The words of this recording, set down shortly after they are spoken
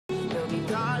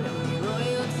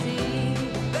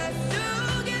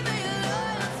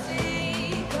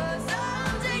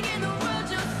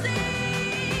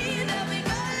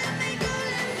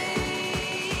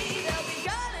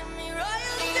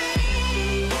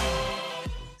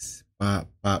Bop,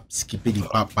 bop, skippity,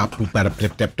 bop, bop, boop, bada,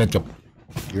 blip, blip, blip, blip.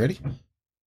 You ready?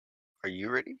 Are you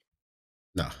ready?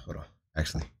 Nah, hold on.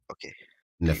 Actually. Okay.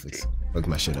 Netflix. Look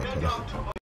my shit up. Hold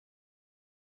on.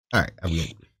 Alright, I'm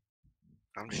good.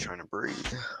 I'm just trying to breathe.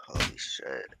 Holy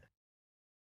shit.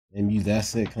 And you that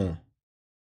sick, huh?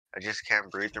 I just can't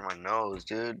breathe through my nose,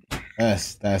 dude.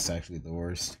 That's actually the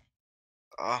worst.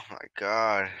 Oh my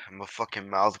god. I'm a fucking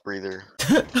mouth breather.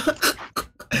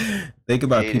 Think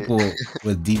about people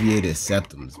with deviated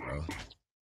septums, bro.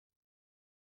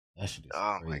 That shit is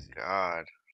Oh crazy. my god.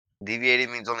 Deviated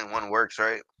means only one works,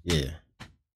 right? Yeah.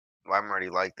 Well, I'm already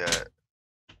like that.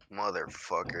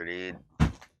 Motherfucker, dude.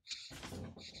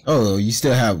 Oh, you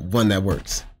still have one that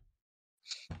works.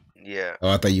 Yeah. Oh,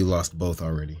 I thought you lost both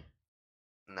already.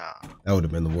 Nah. That would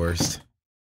have been the worst.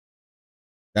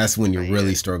 That's when you're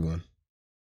really struggling.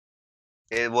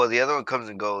 Well, the other one comes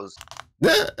and goes.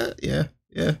 Yeah.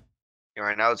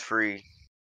 Right now it's free.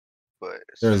 But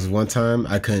there was one time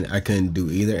I couldn't do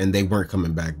either, and they weren't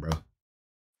coming back, bro.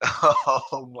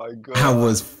 Oh my god. I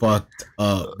was fucked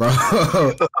up, bro.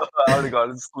 I already got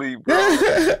to sleep, bro.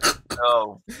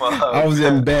 Oh fuck. I was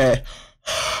in bed.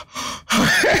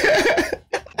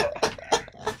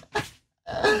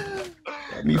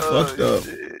 Got me fucked up.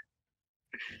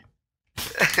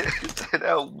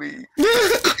 Help me.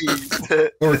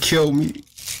 Or kill me.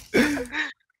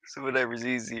 So whatever's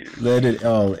easier. Let it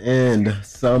all end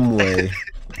some way.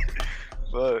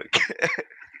 Fuck.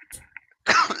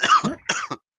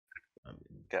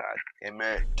 God damn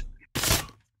it.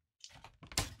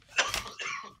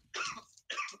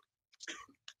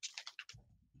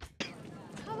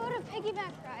 How about a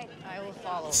piggyback ride? I will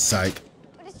follow. Psych.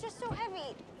 But it's just so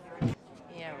heavy.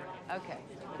 Yeah, okay.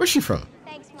 Where's she from?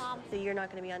 Thanks, Mom. So you're not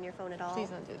going to be on your phone at all? Please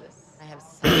don't do this. I have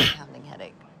such a pounding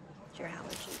headache. It's your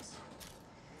allergies.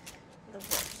 The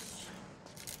worst.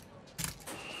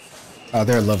 Oh,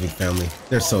 they're a loving family.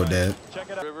 They're so dead. You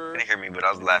didn't hear me, but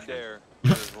I was laughing.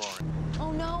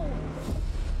 Oh no!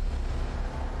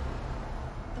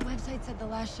 The website said the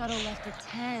last shuttle left at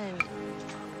 10.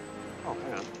 Oh,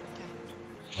 hang on.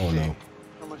 Oh no.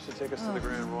 How much to take us to the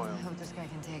Grand Royal? I hope this guy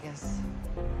can take us.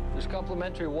 There's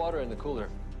complimentary water in the cooler.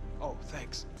 Oh,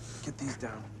 thanks. Get these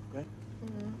down, okay?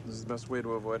 This is the best way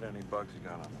to avoid any bugs you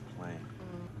got on the plane.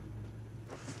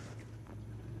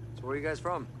 So where are you guys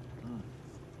from?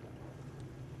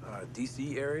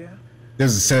 DC area?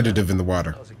 There's a sedative in the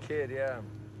water. I was a kid, yeah.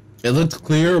 It looks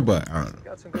clear, but I don't know.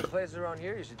 Got some good places around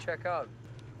here you should check out.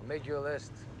 I'll make you a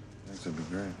list. Thanks, that'd be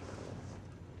great.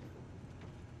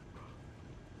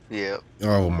 Yeah.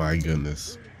 Oh my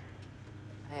goodness.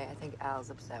 Hey, I think Al's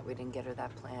upset we didn't get her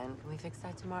that plan. Can we fix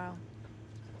that tomorrow?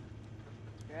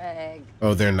 Greg.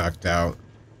 Oh, they're knocked out.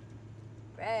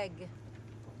 Greg.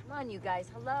 Come on, you guys.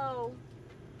 Hello.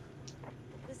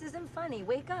 This isn't funny.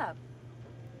 Wake up.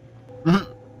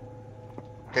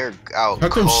 They're out. How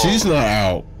come cold. she's not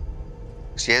out?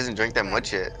 She hasn't drank that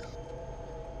much yet.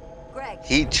 Greg.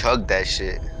 He chugged that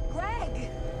shit. Greg!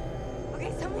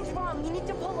 Okay, something's wrong. You need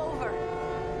to pull over.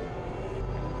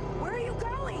 Where are you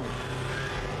going?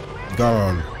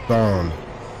 Gone.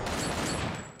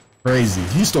 Crazy.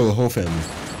 He stole the whole family.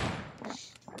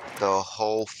 The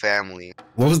whole family.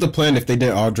 What was the plan if they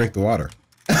didn't all drink the water?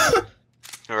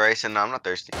 Alright, so no, I'm not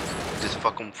thirsty. Just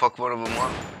fuck one of them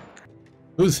up.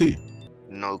 Who's he?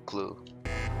 No clue.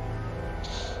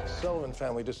 Sullivan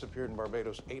family disappeared in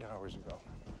Barbados 8 hours ago.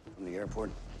 From the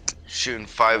airport? Shooting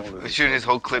his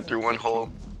whole clip through one hole.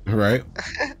 Right.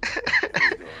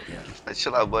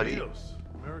 Chill out, buddy. Barbados.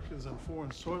 Americans on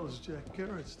foreign soil is Jack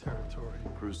Garrett's territory.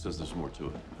 Bruce says there's more to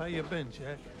it. How you been,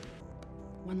 Jack?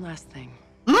 One last thing.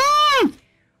 Mm!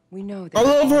 We know that. I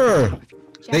love her.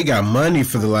 They got money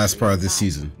for the last part of this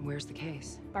season. Where's the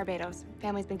case? Barbados.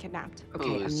 Family's been kidnapped. Okay,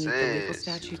 Who I is need the legal this?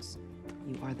 statutes.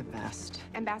 You are the best.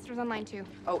 Ambassador's online too.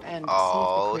 Oh, and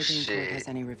Oh, see if the Caribbean Code shit. has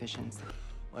any revisions.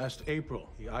 Last April,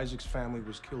 the Isaacs family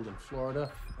was killed in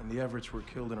Florida, and the Everetts were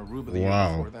killed in Aruba the year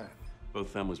Wow. before that. Both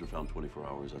families were found 24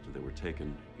 hours after they were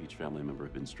taken. Each family member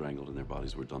had been strangled and their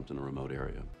bodies were dumped in a remote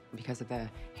area. Because of the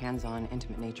hands-on,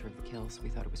 intimate nature of the kills, we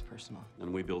thought it was personal.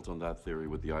 And we built on that theory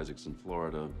with the Isaacs in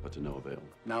Florida, but to no avail.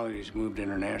 Now that he's moved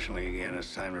internationally again,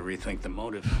 it's time to rethink the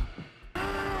motive.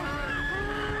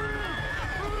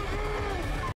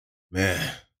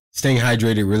 Man, staying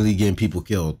hydrated really getting people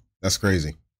killed. That's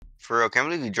crazy. For real, can't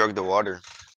believe you drugged the water.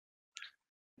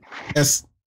 That's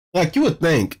like you would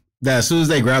think that as soon as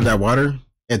they grab that water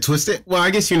And Twisted? Well, I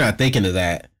guess you're not thinking of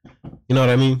that. You know what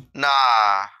I mean? Nah.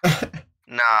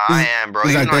 Nah, I am, bro.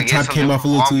 He's Even like, though I that get top something came off a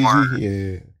from little too Walmart, easy.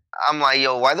 Yeah. I'm like,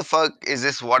 yo, why the fuck is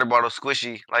this water bottle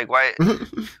squishy? Like, why?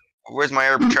 Where's my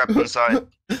air trapped inside?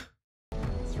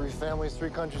 3 families, 3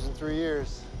 countries in 3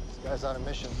 years. This guy's on a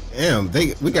mission. Damn,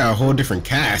 we got a whole different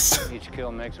cast. Each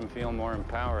kill makes him feel more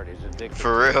empowered. He's addicted.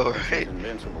 For real, right? He's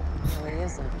invincible. No, he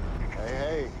isn't.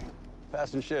 Hey,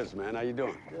 Passing shifts, man. How you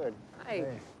doing? good. Hi. Hey.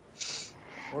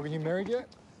 Morgan, you married yet?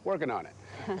 Working on it.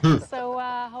 So,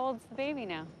 how old's the baby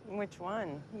now? Which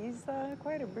one? He's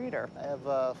quite a breeder. I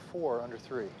have 4 under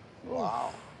 3. Wow.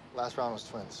 Last round was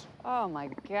twins. Oh my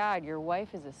God, your wife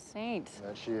is a saint.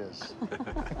 That she is.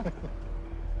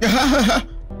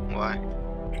 Why?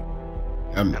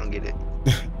 I don't get it.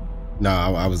 No,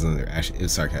 I wasn't there. Actually, it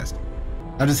was sarcastic.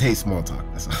 I just hate small talk.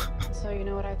 That's all. So, you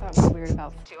know what I thought was weird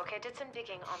about Okay, I did some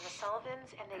digging on the Sullivans,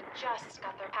 and they just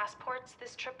got their passports.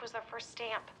 This trip was their first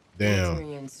stamp. Damn.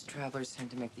 Experienced travelers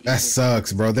tend to make the That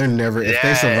sucks, bro. They're never, if they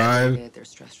Yeah. survive, They're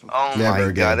stressed from Oh Never my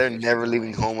again. god, they're never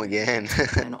leaving home again.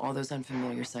 and all those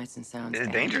unfamiliar sights and sounds. It's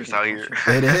add dangerous to their out here.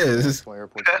 culture. it is. My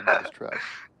airport's the biggest trap.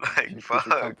 Like, Few fuck.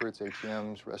 creature comforts,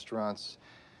 ATMs, restaurants.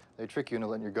 They trick you into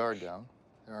letting your guard down.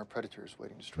 There are predators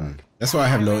waiting to strike. That's why I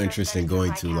have no interest in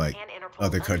going to like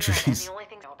other countries.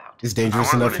 It's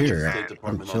dangerous I wanna enough go to here. State I'm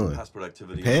Department on chilling. passport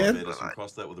activity Japan? in Barbados and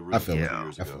crossed that with a I feel few it.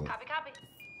 years I ago. feel it. Copy, copy.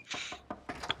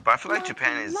 But I feel like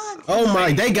Japan is. Oh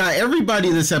my, they got everybody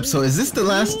in this episode. Is this the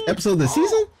last episode of the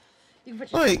season?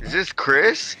 Like, Is this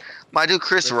Chris? My dude,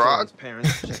 Chris Rock.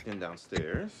 Parents checked in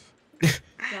downstairs.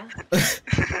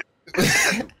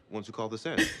 Once you call this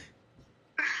in.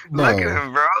 Look at bro,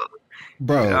 him, bro.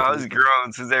 bro, I was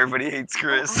grown since everybody hates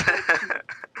Chris.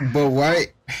 but why?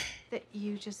 That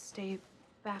you just stay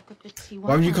back with the T1.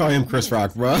 Why would you call him Chris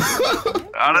Rock, bro?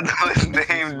 I don't know his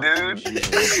name,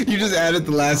 dude. You just added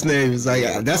the last name. It's like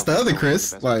that's the other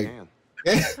Chris. Like,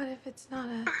 But if it's not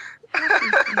a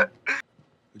happy thing.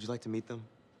 Would you like to meet them?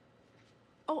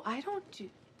 Oh, I don't do.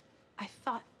 I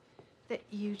thought that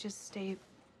you just stay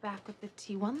back with the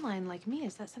T1 line like me.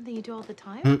 Is that something you do all the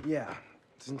time? Yeah.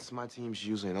 Since my team's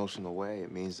usually an ocean away,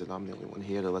 it means that I'm the only one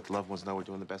here to let the loved ones know we're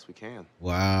doing the best we can. But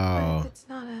wow. if it's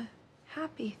not a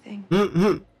happy thing.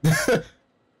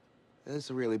 It's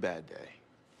a really bad day.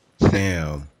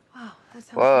 Damn. Wow, that sounds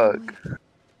Fuck.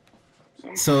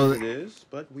 lonely. So It is,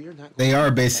 but we are not. they are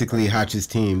basically Hotch's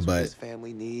team, but His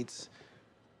family needs.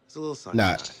 It's a little sunshine.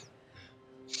 not.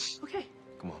 Okay.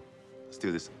 Come on, let's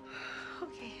do this.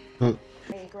 Okay.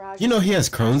 You know he has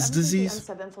Crohn's disease.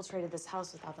 Infiltrated this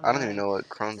house without them I don't even know what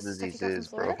Crohn's disease is,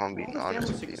 bro. If I'm being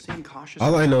honest with you.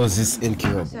 All I know is it's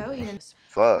incurable. So he didn't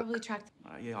Fuck. probably track.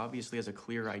 Yeah, obviously has a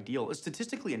clear ideal.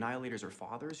 Statistically, annihilators are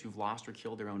fathers who've lost or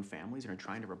killed their own families and are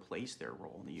trying to replace their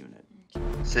role in the unit.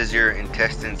 Says your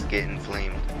intestines get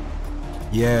inflamed.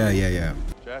 Yeah.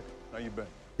 Jack, how you been?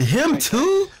 Him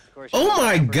too? Oh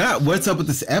my God! What's up with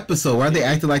this episode? Why are they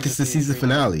acting like it's the season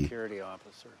finale? Security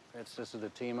officer. This is the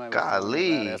team I was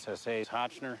Golly. at SSA's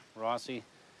Hotchner, Rossi,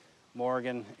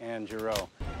 Morgan, and Giroux.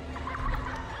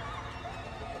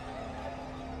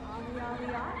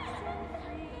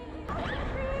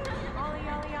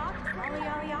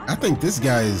 I think this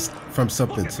guy is from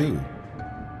something too.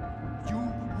 You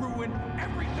ruined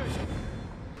everything.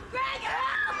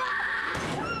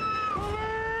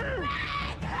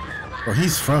 Or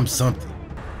he's from something.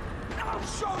 I'll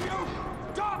show you.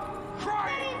 Stop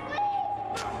crying.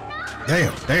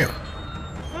 Damn.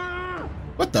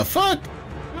 What the fuck?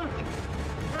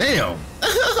 Damn.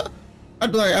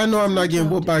 I'd be like, I know I'm not getting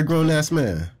whooped by a grown ass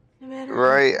man. No matter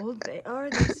Right. how old they are,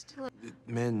 they still.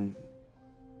 Men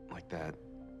like that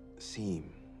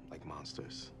seem like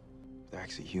monsters. They're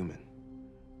actually human.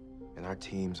 And our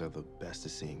teams are the best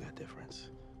at seeing that difference.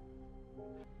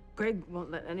 Greg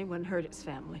won't let anyone hurt his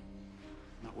family.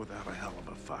 Not without a hell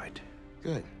of a fight.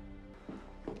 Good.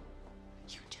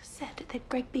 You just said that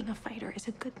Greg being a fighter is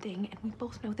a good thing, and we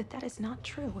both know that that is not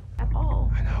true at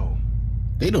all. I know.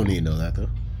 They don't need to know that though.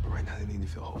 But right now they need to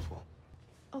feel hopeful.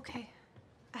 Okay,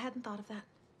 I hadn't thought of that.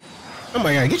 Oh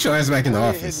my God, get your ass back in the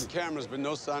office. Cameras, but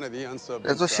no sign of the unsub.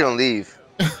 That's why she don't leave.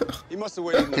 He must have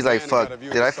waited. He's like, fuck.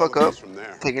 Did I fuck up?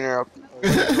 Taking her up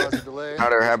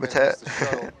out of her habitat?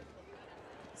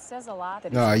 Says a lot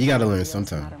that No, you gotta learn doesn't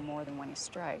sometime. matter more than when he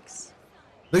strikes.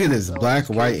 Look at this, black,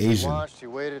 white, He Asian. watched, he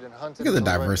waited and hunted Look at the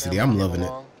until right diversity. family I'm came loving it.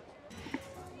 along.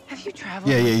 Have you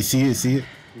traveled? Yeah, you see it?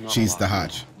 She's the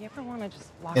Hotch. You ever want to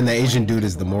just walk And the away Asian and dude go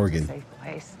is the to a Morgan. safe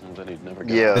place? And then he'd never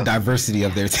get Yeah. The diversity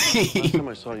of their Last team. time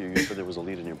I saw you, you said there was a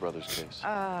lead in your brother's case.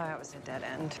 That was a dead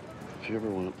end. If you ever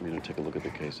want me to take a look at the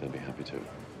case, I'd be happy to.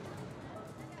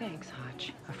 Thanks,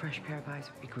 Hotch. A fresh pair of eyes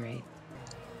would be great.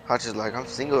 Hotch is like, I'm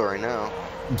single right now.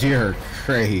 You're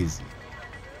crazy.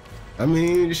 I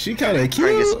mean, she kind of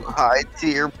Trying to get cute. some high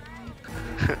tier.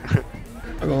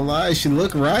 I'm gonna lie, she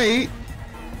look right.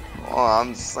 Oh,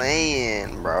 I'm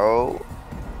saying, bro.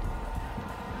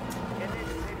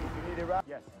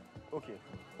 Yes. Okay.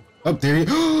 Up there.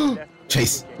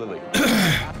 Chase. Lily.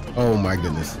 Oh my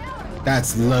goodness.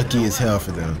 That's lucky as hell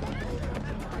for them.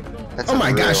 That's oh my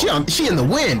unreal. gosh, she in the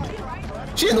wind.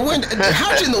 She in the wind.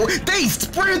 How's she in the wind? They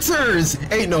sprinters.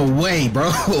 Ain't no way,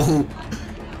 bro.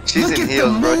 She's Look in at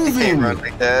heels, them bro. moving. She can't run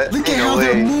like that. Look Ain't at no how way.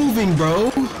 they're moving,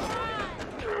 bro.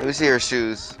 Let me see her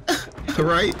shoes.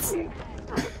 Right?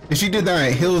 If she did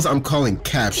that at heels, I'm calling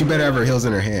cap. She better have her heels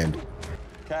in her hand.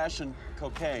 Cash and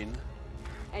cocaine.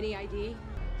 Any ID?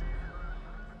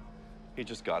 He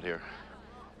just got here.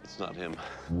 It's not him.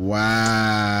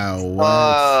 Wow.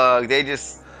 What? They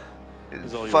just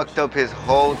all fucked up his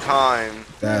whole time.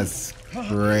 That's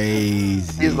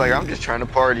crazy. He's like, I'm just trying to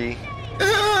party.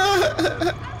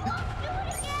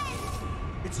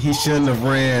 He shouldn't have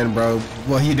ran, bro.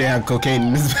 Well, he did have cocaine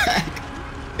in his back.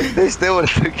 They still would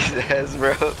have took his ass,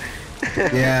 bro.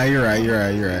 Yeah, you're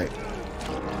right.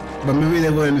 But maybe they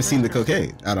wouldn't have seen the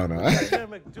cocaine. I don't know.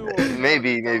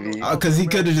 maybe. Because he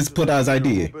could have just put out his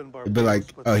ID. It'd be like,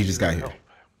 oh, he just got here.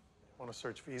 Want to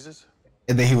search visas?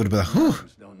 And then he would have been like, whew.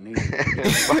 Don't need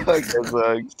it. Fuck that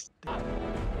sucks.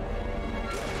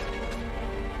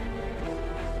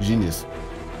 Genius.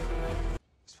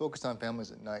 It's focused on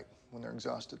families at night when they're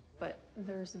exhausted. But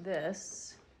there's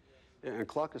this. Yeah, and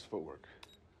clock his footwork.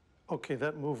 Okay,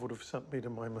 that move would have sent me to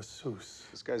my masseuse.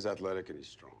 This guy's athletic and he's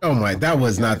strong. Oh my, that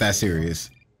was not that serious.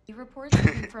 The reports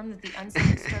confirm that the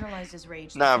unseen externalized his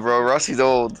rage. Nah, bro, Rusty's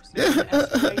old. He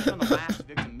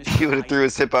would have threw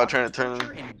his hip out trying to turn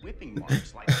him.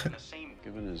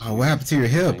 Oh, what happened to your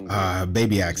hip?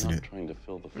 Baby accident.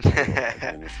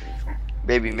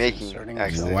 Baby making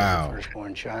accident. Wow.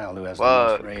 Firstborn child who has the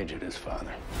most rage at his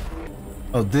father.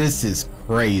 Oh, this is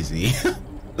crazy.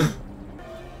 This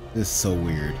is so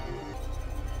weird.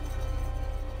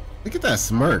 Look at that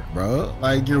smirk, bro.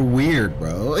 Like, you're weird,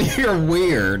 bro. You're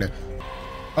weird.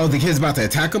 Oh, the kid's about to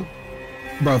attack him?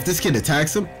 Bro, if this kid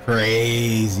attacks him,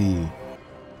 crazy.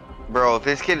 Bro, if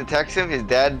this kid attacks him, his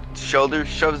dad shoulder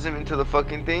shoves him into the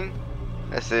fucking thing.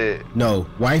 That's it. No,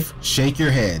 wife, shake your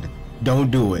head.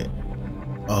 Don't do it.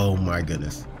 Oh my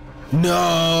goodness.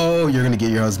 No, you're gonna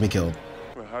get your husband killed.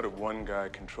 How did one guy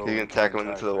control? You can tackle him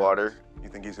into the water. You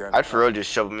think he's got? I'd for real just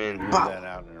shove him in. That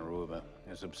out in Aruba.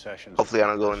 His obsession. Hopefully I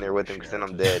don't go in there with him, because then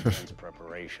I'm dead. It's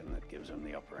preparation that gives him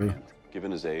the upper hand. Given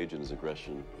his age and his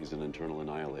aggression, he's an internal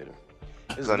annihilator.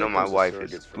 Because I know my wife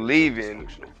is leaving.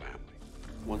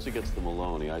 Once he gets them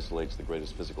alone, he isolates the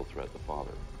greatest physical threat, the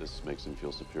father. This makes him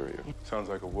feel superior. Sounds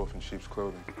like a wolf in sheep's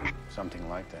clothing. Something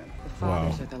like that. The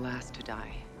fathers are the last to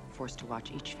die, forced to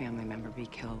watch each family member be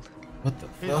killed. What the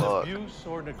His fuck? abuse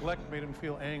or neglect made him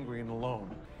feel angry and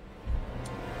alone.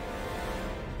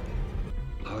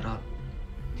 Load up.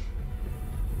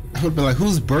 I would be like,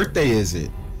 whose birthday is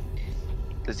it?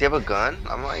 Does he have a gun?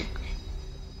 I'm like,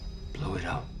 Blow it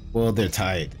up. Well, they're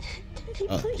tied.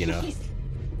 You know.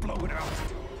 Blow it out.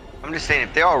 I'm just saying,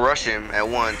 if they all rush him at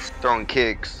once, throwing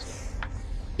kicks.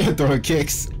 Throwing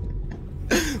kicks.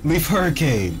 Leaf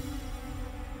hurricane.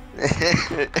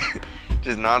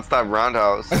 Just non-stop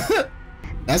roundhouse.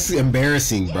 That's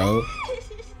embarrassing, bro.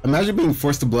 Imagine being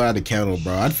forced to blow out a candle,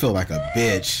 bro. I'd feel like a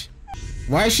bitch.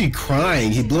 Why is she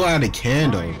crying? He blew out a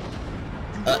candle.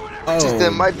 She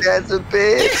said, my dad's a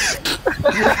bitch.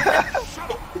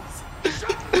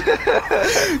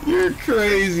 You're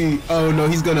crazy. Oh no,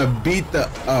 he's gonna beat the.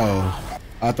 Oh,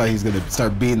 I thought he was gonna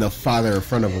start beating the father in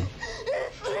front of him.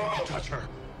 Touch her.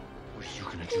 What are you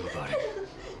gonna do about it?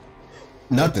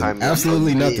 Nothing.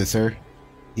 Absolutely nothing, sir.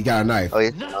 He got a knife. Oh, he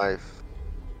has a knife.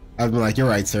 I'd be like, you're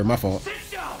right, sir. My fault.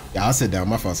 Yeah, I'll sit down.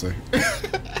 My fault, sir.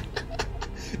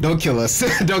 Don't kill us.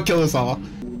 Don't kill us all.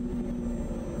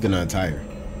 Gonna untie her.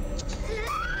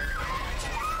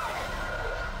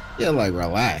 Yeah, like,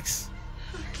 relax.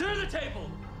 Clear the table.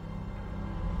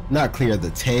 Not clear the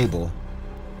table.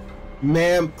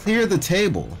 Ma'am, clear the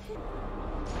table.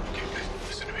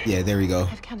 Yeah, there we go.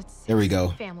 I've counted There we go.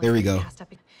 families There we that go. passed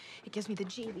up. It gives me the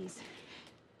jeebies.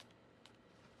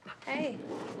 Hey.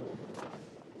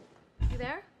 You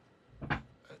there?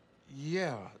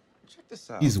 Yeah. Check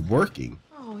this out. He's working.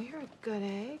 Oh, you're a good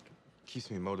egg. Keeps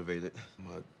me motivated.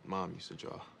 My mom used to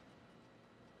draw.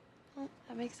 Well,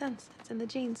 that makes sense. It's in the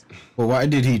genes. Well, why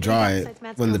did he draw it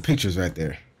when the picture's right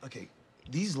there? Okay,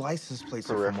 These license plates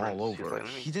For are from reference, all she's over. like,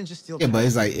 He didn't just steal. Yeah, but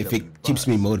it's like if it keeps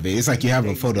me motivated, it's like you have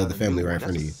a photo of the family right in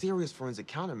front of you. That's a serious forensic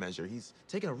countermeasure. He's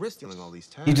taking a risk stealing all these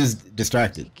tags. He just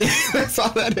distracted. That's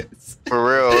all that is. For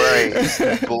real,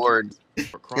 right? Bored. You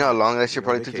know how long that shit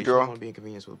probably took to draw? Want to be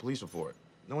inconvenienced with a police report.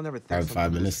 No one ever Probably thinks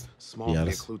 5 minutes. small Be be a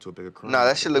honest. clue to a bigger crime. Nah,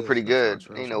 that should look pretty good.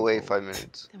 Ain't no way 5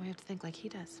 minutes. Then we have to think like he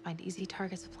does. Find easy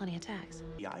targets with plenty of tags.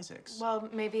 The Isaacs. Well,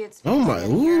 maybe it's. Oh my,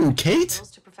 ooh, Kate,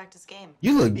 to perfect his game.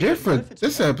 you look Yeah, what if different it's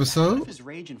this What episode. if his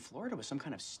rage in Florida was some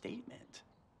kind of statement?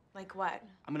 Like what?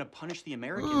 I'm gonna punish the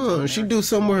Americans. Oh, she do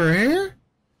something with her hair?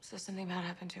 So something bad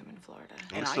happened to him in Florida.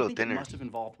 And Looks I a little think thinner. it must have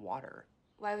involved water.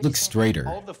 Why would Looks you say straighter.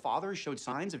 All of the fathers showed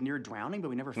signs of near drowning, but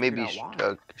we never figured Maybe out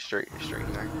why. straight hair.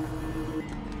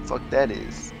 Fuck that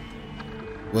is.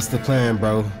 What's the plan,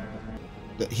 bro?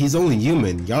 He's only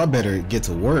human. Y'all better get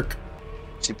to work.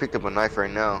 She picked up a knife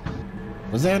right now.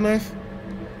 Was that a knife?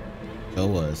 It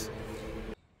was.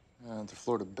 To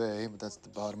Florida Bay, but that's the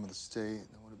bottom of the state.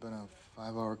 That would have been a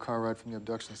 5-hour car ride from the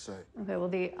abduction site. Okay, well,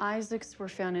 the Isaacs were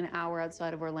found an hour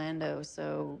outside of Orlando,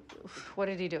 so what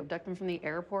did he do? Abduct them from the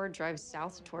airport, drive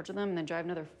south to torture them, and then drive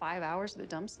another 5 hours to the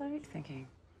dump site? Thinking.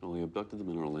 Well, he abducted them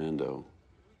in Orlando.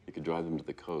 He could drive them to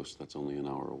the coast. That's only an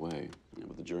hour away. Yeah,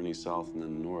 but the journey south and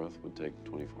then north would take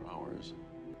 24 hours.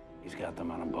 He's got them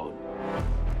on a boat.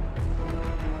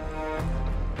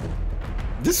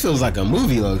 This feels like a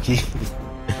movie, low-key.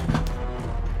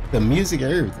 The music,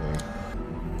 everything.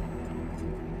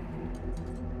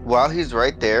 While he's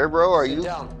right there, bro, are you?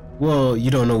 Well, you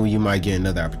don't know when you might get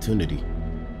another opportunity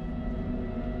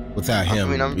without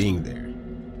him being there.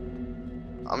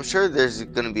 I'm sure there's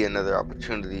gonna be another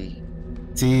opportunity.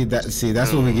 See,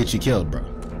 that's when we get you killed, bro.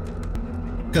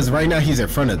 Because right now he's in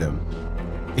front of them.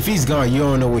 If he's gone, you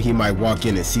don't know when he might walk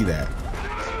in and see that.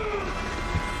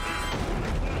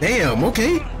 Damn,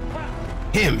 okay.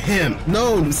 Him.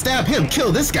 No, stab him.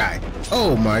 Kill this guy.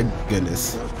 Oh my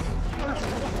goodness.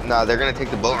 Nah, they're gonna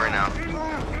take the boat right now.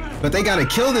 But they gotta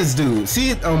kill this dude.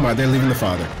 See? Oh my, they're leaving the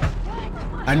father.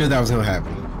 I knew that was gonna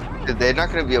happen. They're not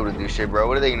gonna be able to do shit, bro.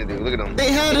 What are they gonna do? Look at them.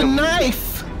 They had a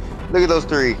knife. Look at those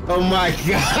three. Oh my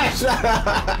gosh.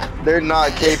 They're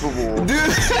not capable. Dude.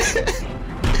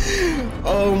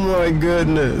 Oh my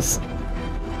goodness.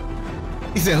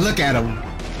 He said, look at him.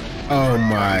 Oh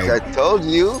my. I told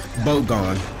you. Boat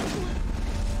gone.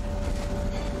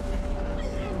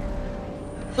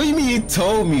 What do you mean you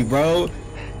told me, bro?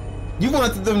 You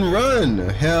wanted them to run.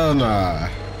 Hell nah.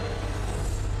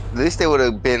 At least they would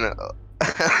have been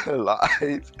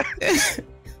alive.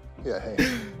 Yeah,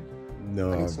 hey.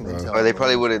 No, bro. Or they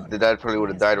probably would have, the dad probably would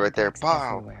have died right there.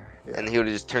 Pow! And he would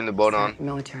have just turned the boat on.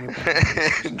 Military.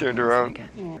 Turned around.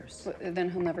 Then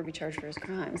he'll never be charged for his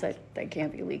crimes. That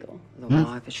can't be legal. The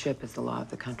law of the ship is the law of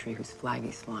the country whose flag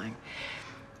he's flying.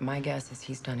 My guess is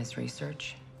he's done his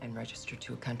research and registered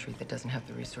to a country that doesn't have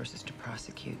the resources to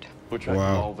prosecute. We're tracking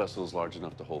all vessels large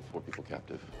enough to hold 4 people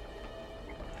captive.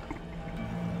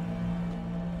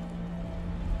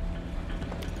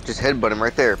 Just headbutt him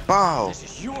right there. Pow! This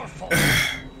is your fault.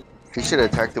 He should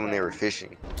have attacked them when they were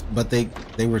fishing. But they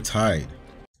were tied.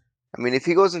 I mean, if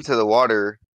he goes into the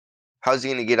water, how's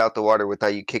he gonna get out the water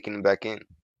without you kicking him back in?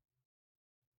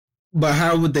 But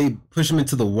how would they push him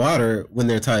into the water when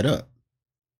they're tied up?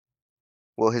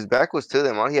 Well, his back was to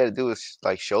them. All he had to do was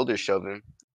like shoulder shove him.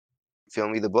 Feel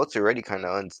me? The boat's already kind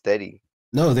of unsteady.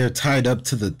 No, they're tied up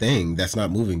to the thing that's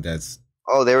not moving. That's.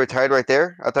 Oh, they were tied right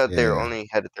there? I thought they were Yeah. only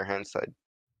had their hands tied.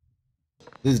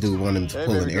 This dude wanted them to Hey,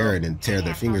 pull an baby errand and tear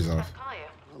their fingers off.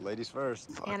 Ladies first.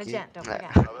 Anna Gent, don't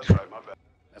forget. Oh, that's right, my bad.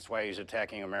 That's why he's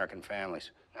attacking American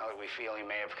families. Now that we feel he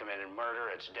may have committed murder,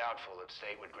 it's doubtful that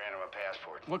state would grant him a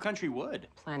passport. What country would?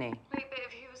 Plenty. Wait, but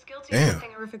if he was guilty Damn. of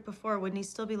something horrific before, wouldn't he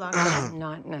still be locked up?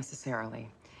 Not necessarily.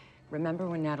 Remember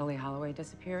when Natalie Holloway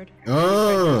disappeared?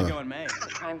 Oh, Go in May. The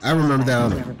crime I remember that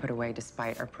was one. never put away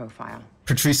despite her profile.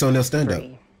 Patrice O'Neal stand up.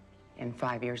 Free. And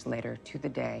 5 years later, to the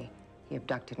day, he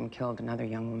abducted and killed another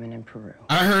young woman in Peru.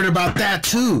 I heard about that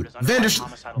too.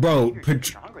 Bro,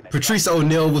 Patrice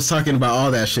O'Neal was talking about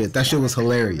all that shit. That shit was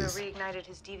hilarious. Reignited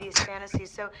his devious fantasies,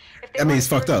 so if they I mean, weren't it's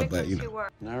fucked first up, but, you victims know. who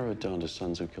were- Narrow it down to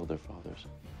sons who killed their fathers.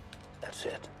 That's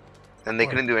it. And they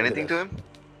couldn't do anything to him?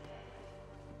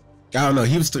 I don't know.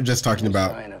 He was just talking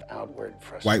about Sign of outward white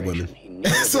frustration. women. He nailed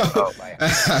it So, by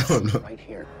I don't know. right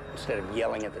here. Instead of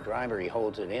yelling at the driver, he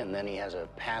holds it in. Then he has a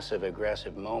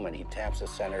passive-aggressive moment. He taps the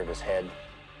center of his head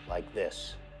like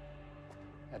this.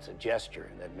 That's a gesture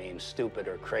that means stupid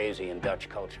or crazy in Dutch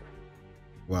culture.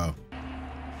 Wow.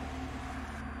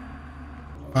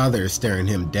 Father is staring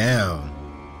him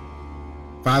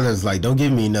down. Father's like, don't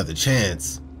give me another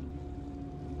chance.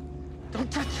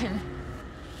 Don't touch him.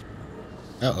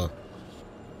 Uh-oh.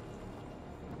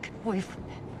 boyfriend.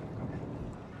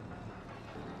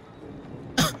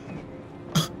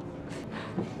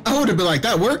 I would have been like,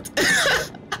 that worked.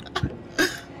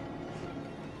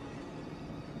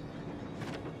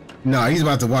 No, he's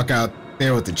about to walk out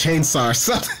there with the chainsaw or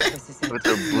something. With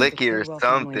the blicky or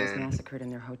something. Massacred in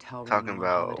their hotel room Talking on a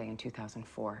about. holiday in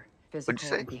 2004. What'd you Physical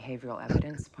say? and behavioral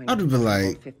evidence I'd pointed have to been a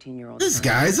like, 15-year-old this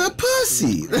guy's a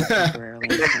pussy. temporarily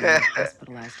insane,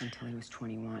 hospitalized until he was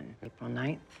 21. April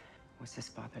 9th was his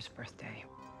father's birthday.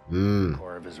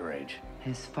 Core of his rage.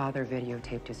 His father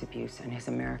videotaped his abuse, and his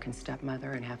American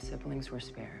stepmother and half-siblings were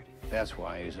spared. That's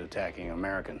why he's attacking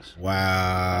Americans.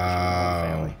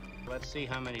 Wow. Let's see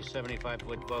how many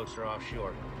 75-foot boats are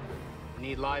offshore. We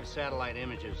need live satellite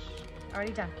images.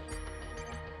 Already done.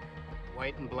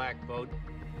 White and black boat,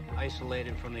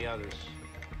 isolated from the others.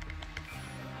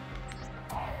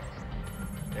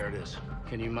 There it is.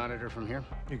 Can you monitor from here?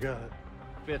 You got it.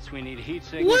 Fitz, we need heat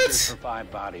signatures for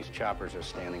 5 bodies. Choppers are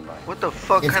standing by. What the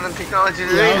fuck kind of technology do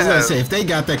Yeah, they I was gonna have? say, if they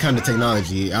got that kind of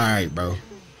technology, all right, bro.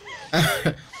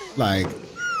 Like,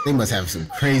 they must have some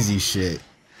crazy shit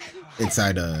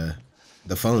inside the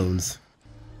phones.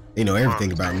 They know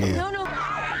everything about me. No, no.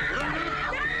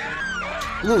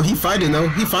 Ooh, he fighting though.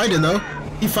 He fighting though.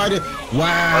 He fighting.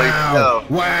 Wow.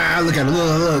 Wow. Look at him.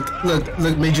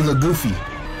 Look. Made you look goofy.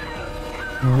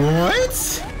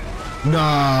 What?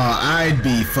 Nah, I'd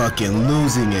be fucking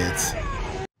losing it.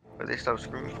 But they stopped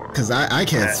screaming for him. Cause I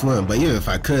can't swim, but even if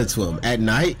I could swim at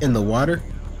night in the water,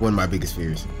 one of my biggest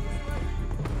fears.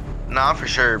 Nah, I'm for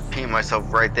sure peeing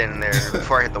myself right then and there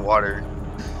before I hit the water.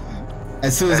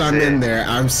 As soon as I'm in there,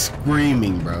 I'm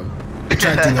screaming, bro.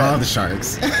 Attracting all the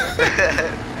sharks.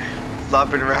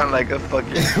 Flopping around like a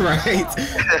fucking right.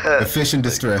 A fish in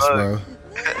distress, bro.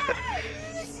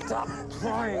 Stop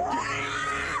crying.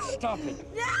 Stop it.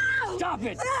 No! Stop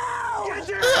it. No! Get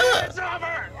your hands off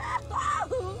her!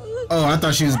 Oh, I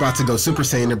thought she was about to go Super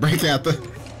Saiyan and break out the.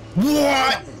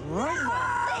 What?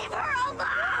 Leave her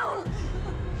alone!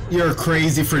 You're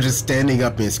crazy for just standing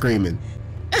up and screaming.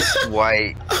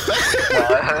 White.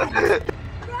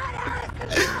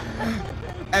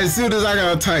 As soon as I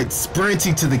got tight,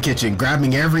 sprinting to the kitchen,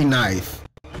 grabbing every knife.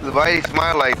 Why do you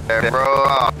smile like that, bro?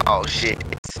 Oh shit.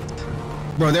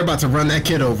 Bro, they're about to run that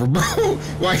kid over, bro.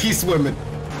 While he's swimming.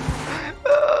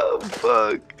 Oh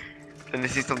fuck. And they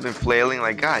see something flailing,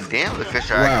 like, god damn, the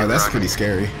fish are Wow, acting that's on pretty you.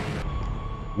 scary.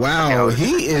 Wow,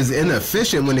 he is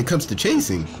inefficient when it comes to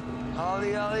chasing.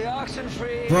 Ollie, oxen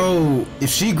free. Bro, if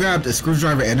she grabbed a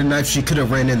screwdriver and a knife, she could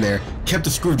have ran in there, kept the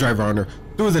screwdriver on her,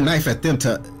 threw the knife at them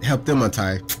to help them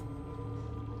untie.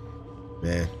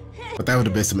 Man, but that would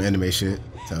have been some anime shit,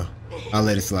 so I'll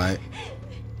let it slide.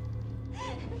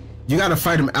 You gotta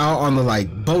fight him out on the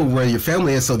like boat where your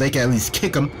family is so they can at least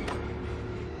kick him.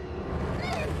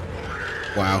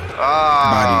 Wow.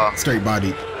 Body, straight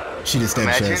body. She just stand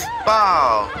Imagine. chest.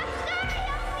 Bow.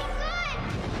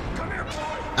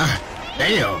 Ah,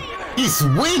 damn. He's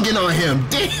swinging on him.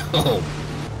 Damn.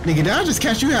 Nigga, did I just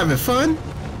catch you having fun?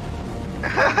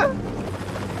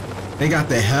 They got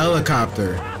the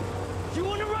helicopter. You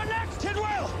want to run next,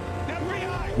 Tidwell?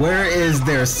 Where is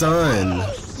their son?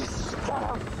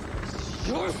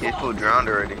 People drowned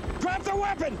already. Drop the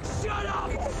weapon! Shut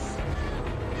up!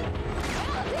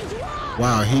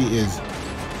 Wow, he is.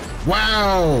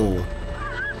 Wow.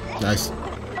 Nice.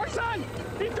 Our son!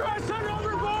 He threw our son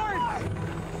overboard!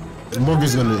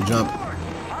 Morgan's gonna jump.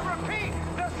 I repeat,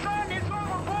 the son is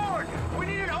overboard! We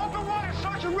need an open water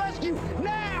search and rescue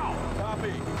now!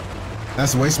 Copy.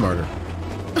 That's way smarter.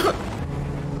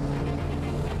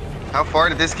 How far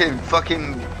did this kid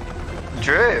fucking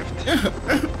drift?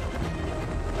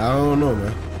 I don't know,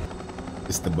 man.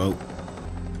 It's the boat.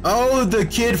 Oh, the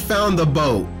kid found the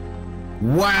boat.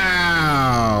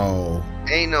 Wow.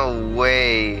 Ain't no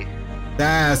way.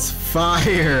 That's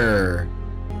fire.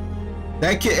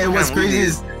 That kid, and what's crazy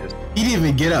is he didn't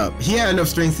even get up. He had enough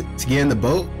strength to get in the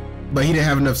boat, but he didn't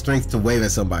have enough strength to wave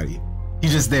at somebody.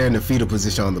 He's just there in the fetal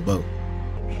position on the boat.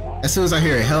 As soon as I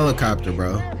hear a helicopter,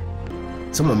 bro,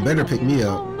 someone better pick me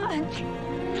up.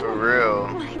 For real.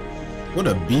 What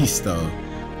a beast, though.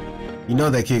 You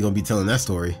know that kid gonna be telling that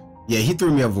story. Yeah, he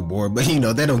threw me overboard, but you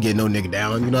know, that don't get no nigga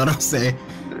down, you know what I'm saying?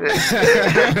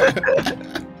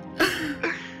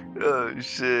 Oh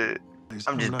shit.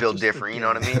 I'm just built different, you know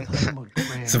what I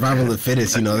mean? Survival of the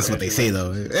fittest, you know, that's what they say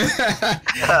though.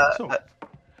 So,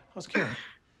 how's Karen?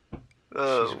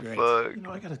 Oh fuck. You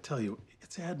know, I gotta tell you,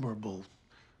 it's admirable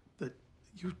that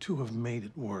you two have made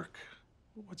it work.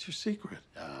 What's your secret?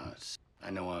 I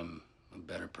know I'm a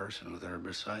better person with her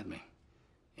beside me.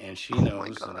 And she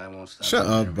knows that I won't stop. Shut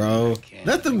up, bro.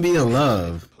 Let them be in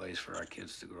love. Place for our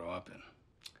kids to grow up in.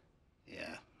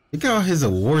 Yeah, Look at all his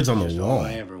awards on the That's all wall.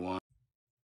 I ever want.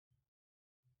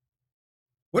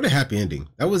 What a happy ending.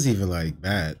 That wasn't even like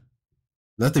bad.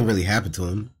 Nothing really happened to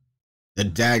him. The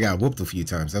dad got whooped a few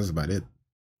times. That was about it.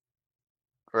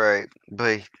 Right,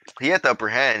 but he had the upper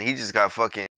hand. He just got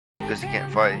fucking because he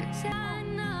can't fight.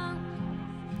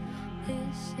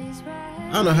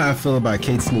 I don't know how I feel about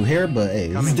Kate's new hair, but hey,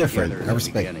 it's different. I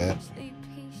respect that.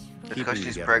 Because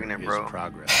she's pregnant, bro. I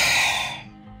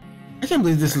can't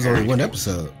believe this was only one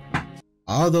episode.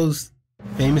 All those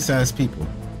famous ass people.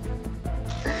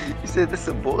 You said this is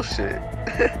some bullshit.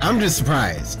 I'm just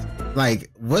surprised. Like,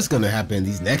 what's gonna happen in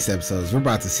these next episodes? We're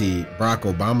about to see Barack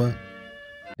Obama.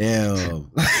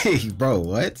 Damn. Like, bro,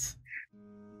 what?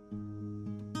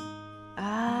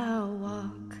 I'll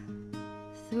walk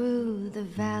through the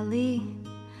valley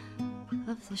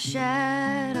of the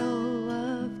shadow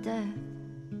of death,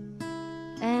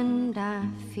 and I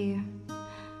fear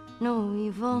no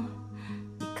evil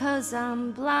because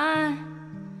I'm blind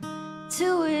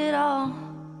to it all.